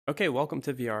Okay, welcome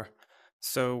to VR.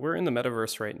 So we're in the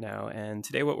metaverse right now, and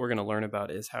today what we're going to learn about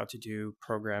is how to do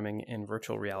programming in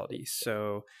virtual reality.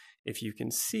 So if you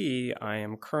can see, I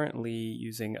am currently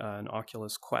using an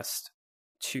Oculus Quest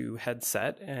 2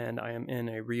 headset, and I am in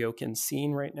a Ryokan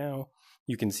scene right now.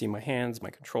 You can see my hands, my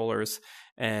controllers,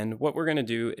 and what we're going to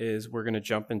do is we're going to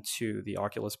jump into the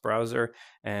Oculus browser,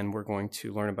 and we're going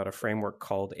to learn about a framework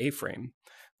called A-Frame,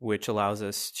 which allows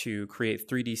us to create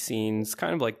 3D scenes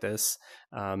kind of like this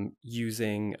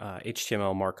using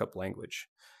HTML markup language.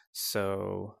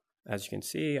 So as you can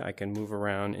see, I can move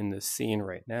around in this scene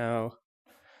right now.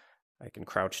 I can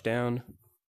crouch down.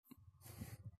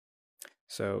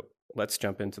 So let's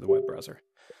jump into the web browser.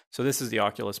 So this is the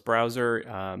Oculus browser.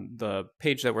 The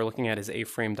page that we're looking at is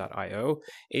aframe.io.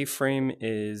 A-Frame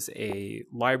is a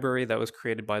library that was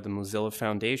created by the Mozilla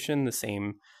Foundation, the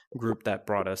same group that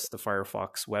brought us the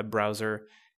Firefox web browser.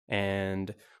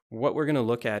 And what we're going to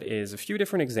look at is a few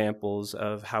different examples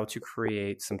of how to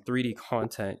create some 3D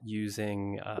content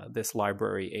using this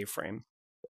library A-Frame.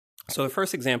 So the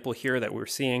first example here that we're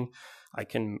seeing, I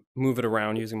can move it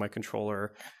around using my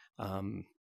controller.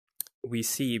 We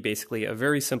see basically a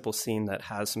very simple scene that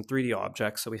has some 3D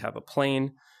objects. So we have a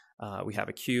plane, we have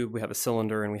a cube, we have a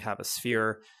cylinder, and we have a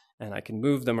sphere, and I can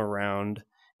move them around,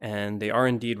 and they are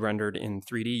indeed rendered in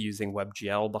 3D using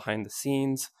WebGL behind the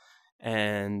scenes.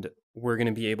 And we're going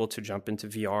to be able to jump into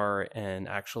VR and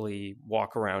actually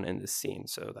walk around in this scene.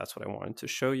 So that's what I wanted to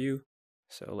show you.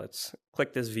 So let's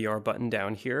click this VR button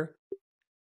down here.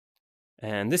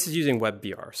 And this is using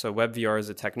WebVR. So WebVR is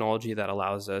a technology that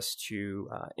allows us to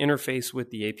interface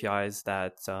with the APIs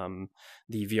that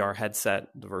the VR headset,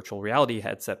 the virtual reality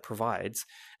headset, provides,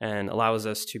 and allows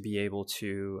us to be able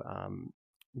to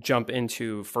jump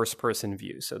into first-person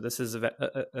view. So this is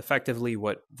effectively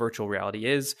what virtual reality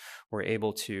is. We're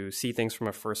able to see things from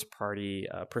a first-party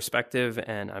perspective,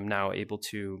 and I'm now able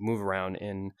to move around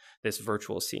in this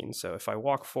virtual scene. So if I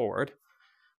walk forward,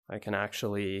 I can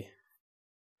actually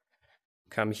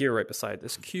come here right beside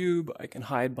this cube. I can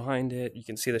hide behind it. You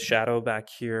can see the shadow back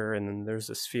here, and then there's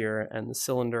the sphere and the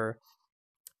cylinder.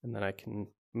 And then I can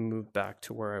move back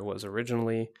to where I was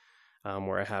originally,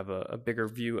 where I have a bigger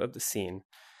view of the scene.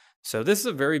 So this is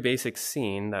a very basic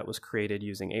scene that was created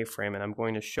using A-Frame, and I'm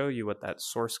going to show you what that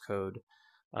source code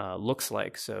looks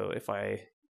like. So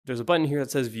there's a button here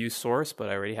that says View Source, but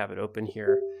I already have it open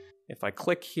here. If I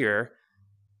click here,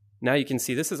 now you can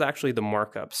see this is actually the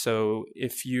markup. So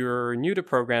if you're new to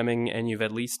programming and you've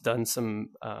at least done some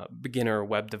beginner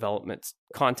web development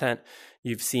content,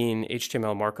 you've seen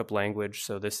HTML markup language.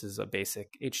 So this is a basic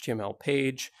HTML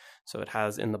page. So it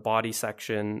has in the body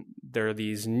section, there are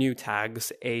these new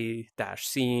tags,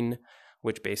 a-scene,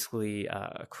 which basically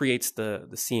creates the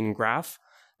scene graph.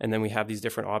 And then we have these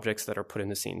different objects that are put in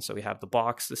the scene. So we have the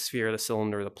box, the sphere, the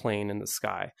cylinder, the plane, and the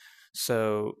sky.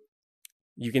 So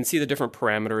you can see the different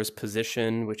parameters: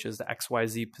 position, which is the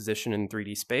XYZ position in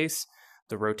 3D space,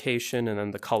 the rotation, and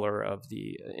then the color of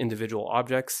the individual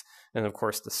objects. And of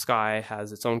course, the sky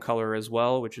has its own color as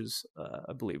well, which is,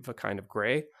 I believe, a kind of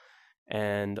gray.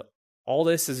 And all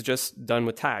this is just done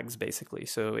with tags, basically.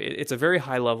 So it's a very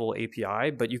high-level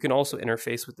API, but you can also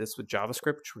interface with this with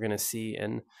JavaScript, which we're going to see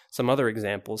in some other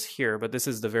examples here. But this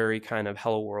is the very kind of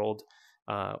hello world,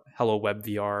 hello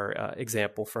WebVR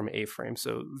example from A-Frame.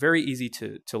 So very easy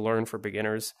to learn for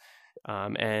beginners,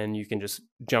 and you can just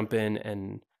jump in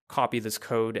and copy this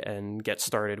code and get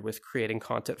started with creating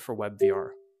content for WebVR.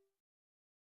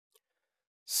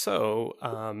 So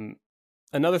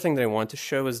another thing that I want to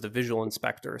show is the visual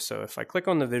inspector. So if I click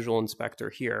on the visual inspector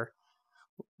here,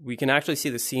 we can actually see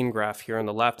the scene graph here on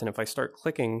the left. And if I start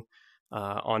clicking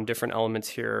on different elements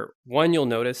here, one, you'll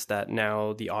notice that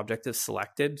now the object is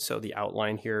selected. So the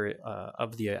outline here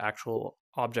of the actual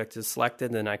object is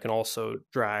selected. And I can also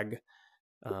drag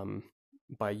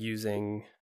by using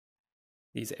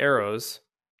these arrows,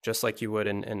 just like you would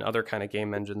in other kind of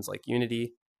game engines like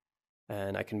Unity.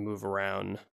 And I can move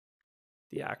around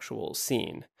the actual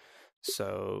scene.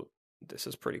 So this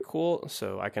is pretty cool.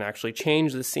 So I can actually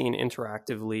change the scene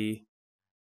interactively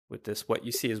with this what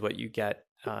you see is what you get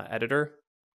editor.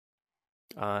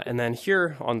 And then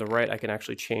here on the right, I can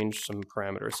actually change some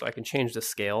parameters. So I can change the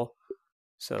scale.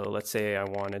 So let's say I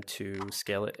wanted to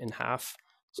scale it in half.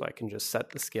 So I can just set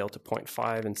the scale to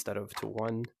 0.5 instead of to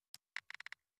 1.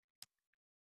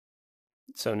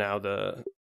 So now the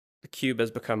cube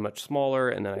has become much smaller,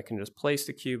 and then I can just place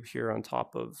the cube here on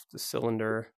top of the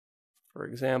cylinder, for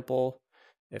example,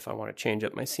 if I want to change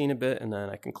up my scene a bit. And then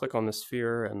I can click on the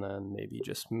sphere and then maybe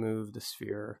just move the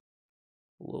sphere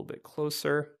a little bit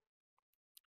closer.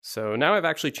 So now I've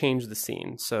actually changed the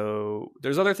scene. So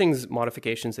there's other things,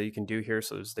 modifications that you can do here.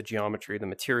 So there's the geometry, the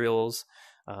materials.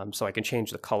 So I can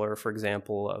change the color, for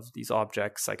example, of these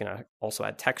objects. I can also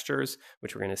add textures,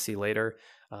 which we're going to see later.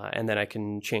 And then I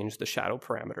can change the shadow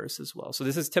parameters as well. So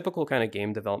this is typical kind of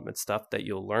game development stuff that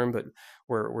you'll learn, but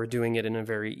we're doing it in a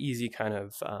very easy kind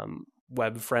of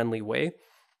web-friendly way.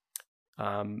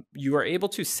 You are able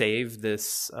to save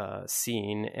this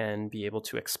scene and be able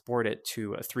to export it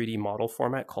to a 3D model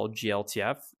format called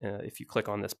GLTF if you click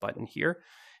on this button here.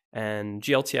 And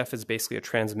GLTF is basically a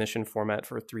transmission format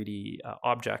for 3D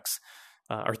objects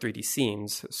or 3D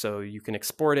scenes. So you can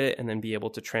export it and then be able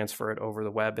to transfer it over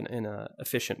the web in an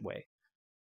efficient way.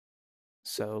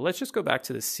 So let's just go back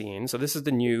to the scene. So this is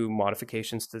the new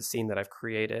modifications to the scene that I've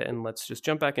created. And let's just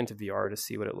jump back into VR to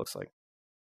see what it looks like.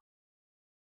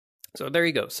 So there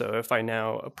you go. So if I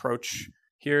now approach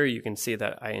here, you can see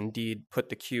that I indeed put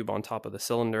the cube on top of the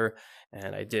cylinder,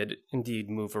 and I did indeed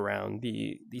move around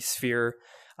the sphere.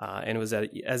 And it was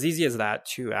as easy as that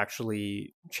to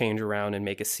actually change around and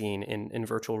make a scene in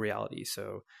virtual reality.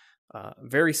 So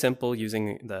very simple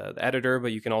using the editor,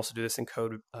 but you can also do this in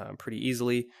code pretty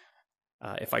easily.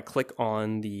 If I click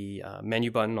on the menu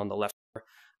button on the left,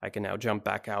 I can now jump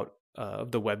back out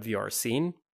of the WebVR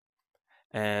scene.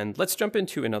 And let's jump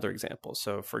into another example.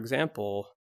 So for example,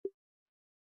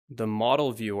 the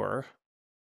model viewer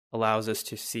allows us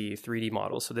to see 3D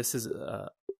models. So this is a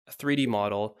 3D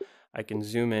model. I can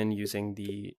zoom in using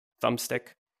the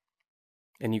thumbstick,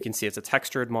 and you can see it's a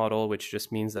textured model, which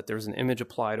just means that there's an image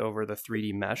applied over the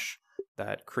 3D mesh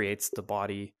that creates the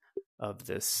body of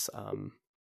this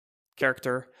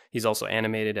character. He's also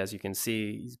animated, as you can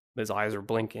see. His eyes are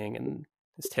blinking and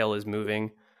his tail is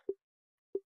moving.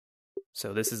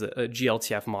 So this is a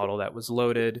GLTF model that was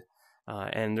loaded,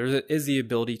 and there is the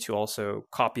ability to also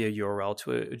copy a URL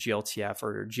to a GLTF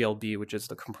or GLB, which is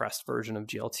the compressed version of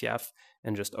GLTF,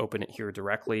 and just open it here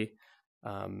directly.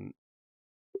 And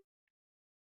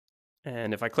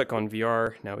if I click on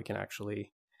VR, now we can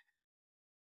actually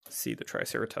see the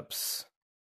Triceratops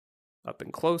up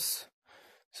and close.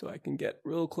 So I can get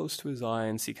real close to his eye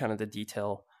and see kind of the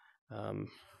detail,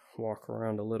 walk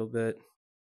around a little bit.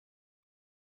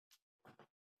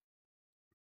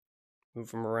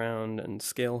 Move him around and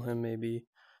scale him maybe.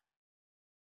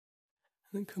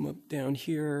 And then come up down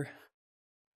here.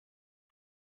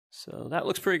 So that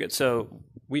looks pretty good. So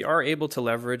we are able to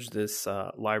leverage this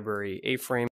library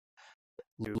A-frame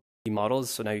to 3D models.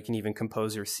 So now you can even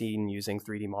compose your scene using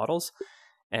 3D models.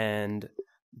 And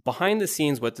behind the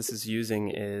scenes, what this is using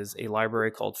is a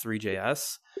library called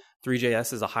THREE.js.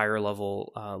 THREE.js is a higher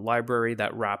level library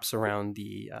that wraps around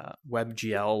the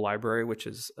WebGL library, which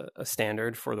is a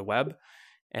standard for the web,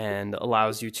 and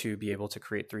allows you to be able to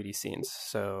create 3D scenes.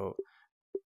 So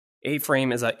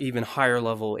A-frame is an even higher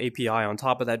level API on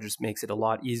top of that, just makes it a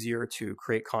lot easier to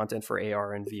create content for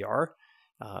AR and VR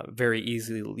very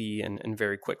easily and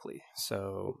very quickly.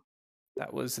 So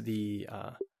that was the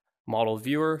model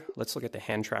viewer. Let's look at the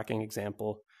hand tracking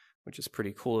example, which is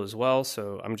pretty cool as well.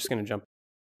 So I'm just going to jump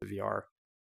VR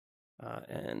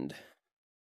and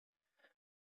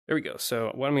there we go.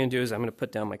 So what I'm going to do is I'm going to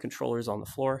put down my controllers on the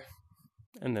floor,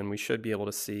 and then we should be able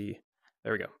to see.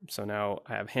 There we go. So now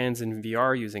I have hands in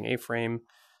VR using A-frame,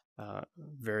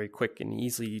 very quick and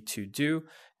easy to do.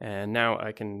 And now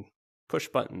I can push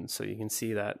buttons, so you can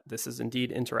see that this is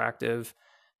indeed interactive.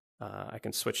 I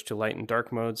can switch to light and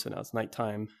dark mode, so now it's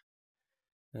nighttime.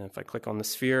 And if I click on the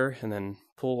sphere and then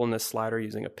pull on this slider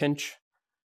using a pinch,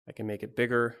 I can make it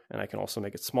bigger, and I can also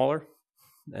make it smaller.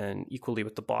 And equally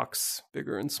with the box,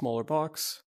 bigger and smaller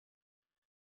box,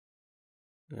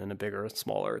 and a bigger and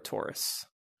smaller torus.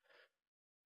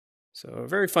 So a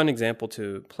very fun example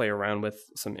to play around with,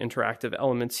 some interactive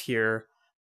elements here.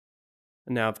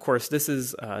 Now, of course, this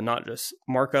is not just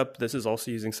markup. This is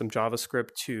also using some JavaScript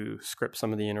to script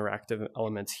some of the interactive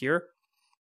elements here.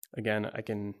 Again, I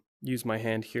can use my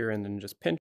hand here and then just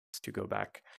pinch to go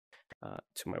back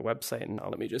to my website. And now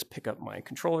let me just pick up my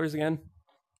controllers again.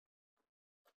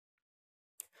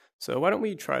 So why don't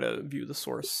we try to view the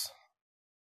source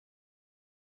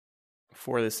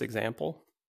for this example?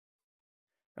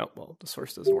 Oh, well, the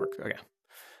source doesn't work. Okay.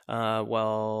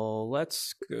 Well,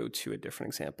 let's go to a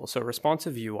different example. So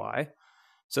responsive UI.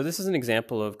 So this is an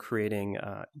example of creating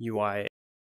UI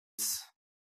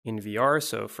in VR.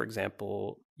 So for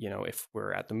example, if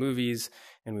we're at the movies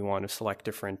and we want to select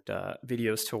different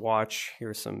videos to watch,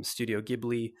 here's some Studio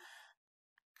Ghibli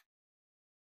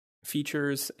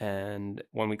features. And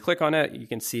when we click on it, you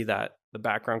can see that the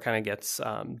background kind of gets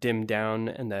dimmed down.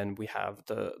 And then we have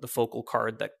the focal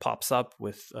card that pops up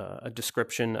with a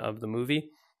description of the movie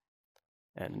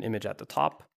and an image at the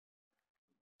top.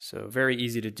 So very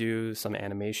easy to do some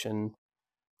animation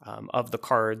of the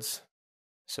cards.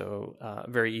 So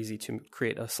very easy to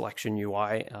create a selection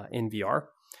UI in VR.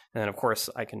 And then of course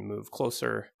I can move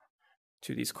closer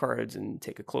to these cards and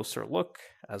take a closer look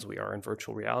as we are in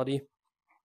virtual reality.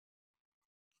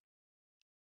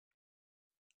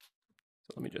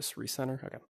 So let me just recenter,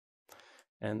 okay.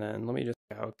 And then let me just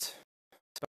go out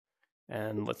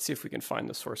and let's see if we can find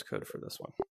the source code for this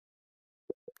one.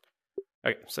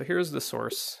 Okay, so here's the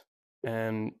source.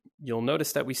 And you'll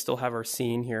notice that we still have our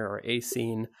scene here, our A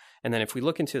scene. And then if we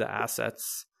look into the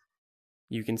assets,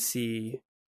 you can see,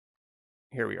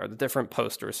 here we are, the different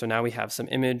posters. So now we have some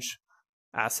image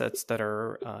assets that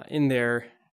are in there.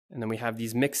 And then we have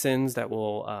these mix-ins that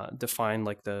will define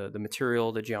like the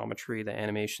material, the geometry, the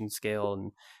animation scale,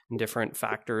 and different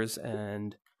factors.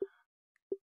 And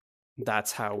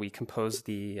that's how we compose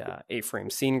the A-frame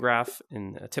scene graph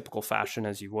in a typical fashion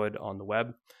as you would on the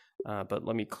web. But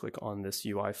let me click on this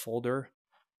UI folder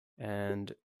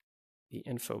and the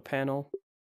info panel.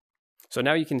 So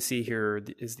now you can see here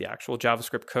is the actual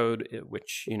JavaScript code,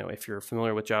 which, you know, if you're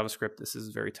familiar with JavaScript, this is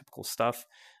very typical stuff.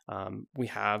 We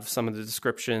have some of the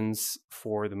descriptions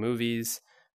for the movies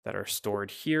that are stored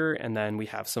here. And then we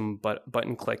have some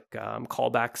button click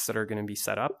callbacks that are going to be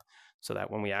set up so that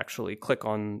when we actually click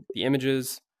on the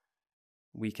images,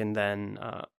 we can then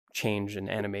change and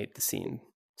animate the scene.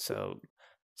 So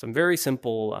some very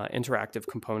simple interactive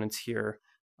components here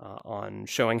on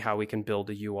showing how we can build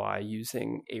a UI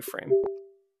using A-frame.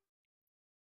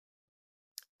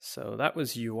 So that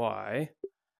was UI.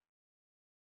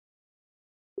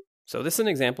 So this is an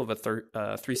example of a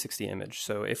 360 image.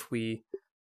 So if we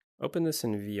open this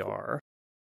in VR,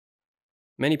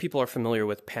 many people are familiar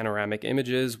with panoramic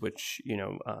images, which, you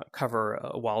know, cover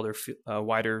a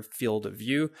wider field of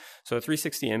view. So a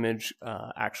 360 image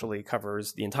actually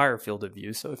covers the entire field of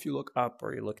view. So if you look up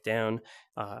or you look down,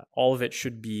 all of it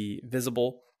should be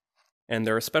visible. And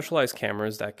there are specialized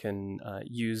cameras that can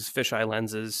use fisheye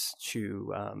lenses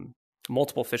to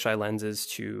multiple fisheye lenses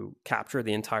to capture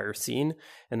the entire scene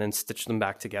and then stitch them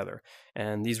back together.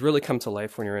 And these really come to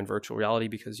life when you're in virtual reality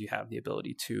because you have the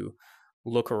ability to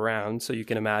look around. So you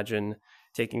can imagine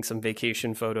taking some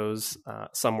vacation photos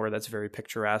somewhere that's very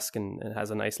picturesque and has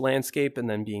a nice landscape, and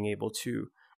then being able to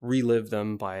relive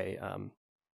them by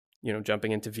you know,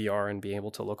 jumping into VR and being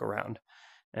able to look around.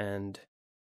 And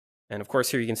of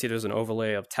course here you can see there's an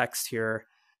overlay of text here.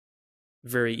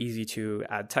 Very easy to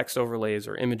add text overlays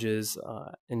or images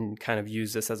and kind of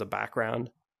use this as a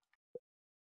background.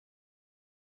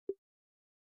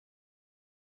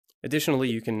 Additionally,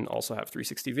 you can also have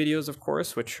 360 videos, of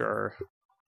course, which are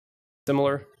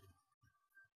similar.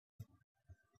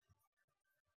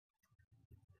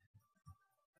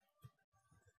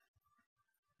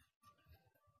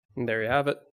 And there you have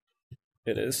it.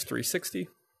 It is 360.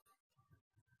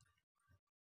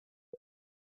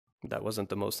 That wasn't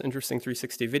the most interesting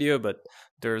 360 video, but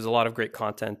there's a lot of great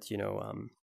content, you know,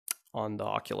 on the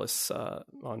Oculus,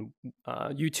 on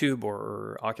YouTube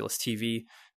or Oculus TV,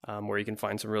 where you can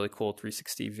find some really cool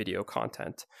 360 video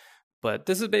content. But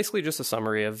this is basically just a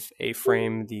summary of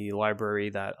A-frame, the library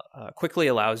that quickly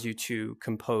allows you to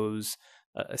compose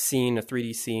a scene, a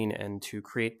 3D scene, and to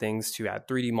create things, to add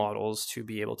 3D models, to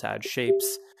be able to add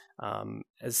shapes.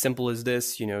 As simple as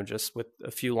this, you know, just with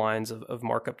a few lines of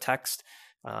markup text,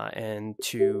 and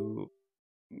to,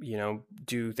 you know,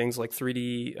 do things like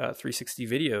 360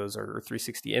 videos or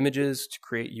 360 images to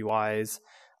create UIs.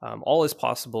 All is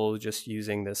possible just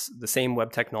using the same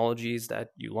web technologies that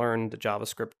you learned, the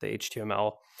JavaScript, the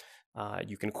HTML.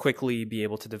 You can quickly be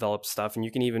able to develop stuff, and you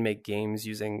can even make games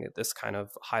using this kind of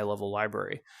high-level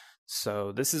library.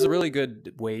 So this is a really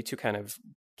good way to kind of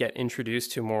get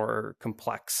introduced to more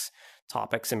complex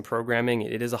topics in programming.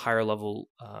 It is a higher level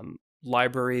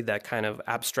library that kind of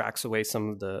abstracts away some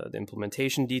of the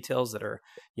implementation details that are,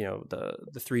 you know,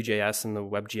 the THREE.js and the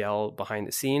WebGL behind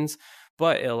the scenes,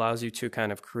 but it allows you to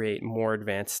kind of create more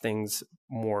advanced things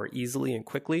more easily and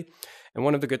quickly. And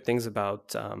one of the good things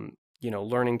about you know,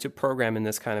 learning to program in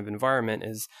this kind of environment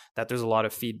is that there's a lot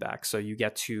of feedback. So you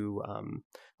get to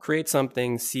create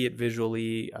something, see it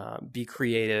visually, be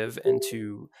creative, and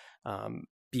to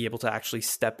be able to actually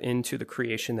step into the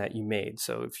creation that you made.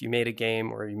 So if you made a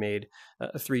game or you made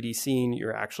a 3D scene,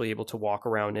 you're actually able to walk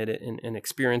around it and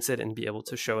experience it and be able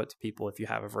to show it to people if you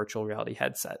have a virtual reality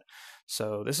headset.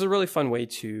 So this is a really fun way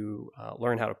to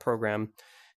learn how to program.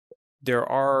 There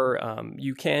are,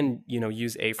 you can, you know,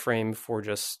 use A-frame for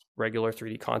just regular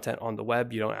 3D content on the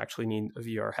web. You don't actually need a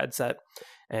VR headset.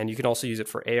 And you can also use it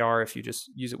for AR if you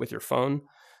just use it with your phone.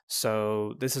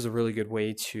 So this is a really good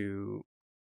way to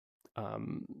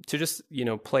to just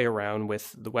play around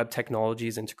with the web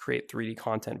technologies and to create 3D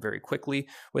content very quickly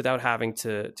without having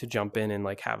to jump in and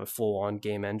like have a full-on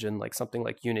game engine like something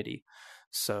like Unity.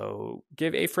 So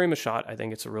give A-Frame a shot. I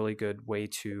think it's a really good way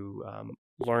to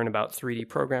learn about 3D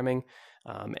programming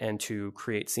and to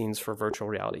create scenes for virtual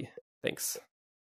reality. Thanks.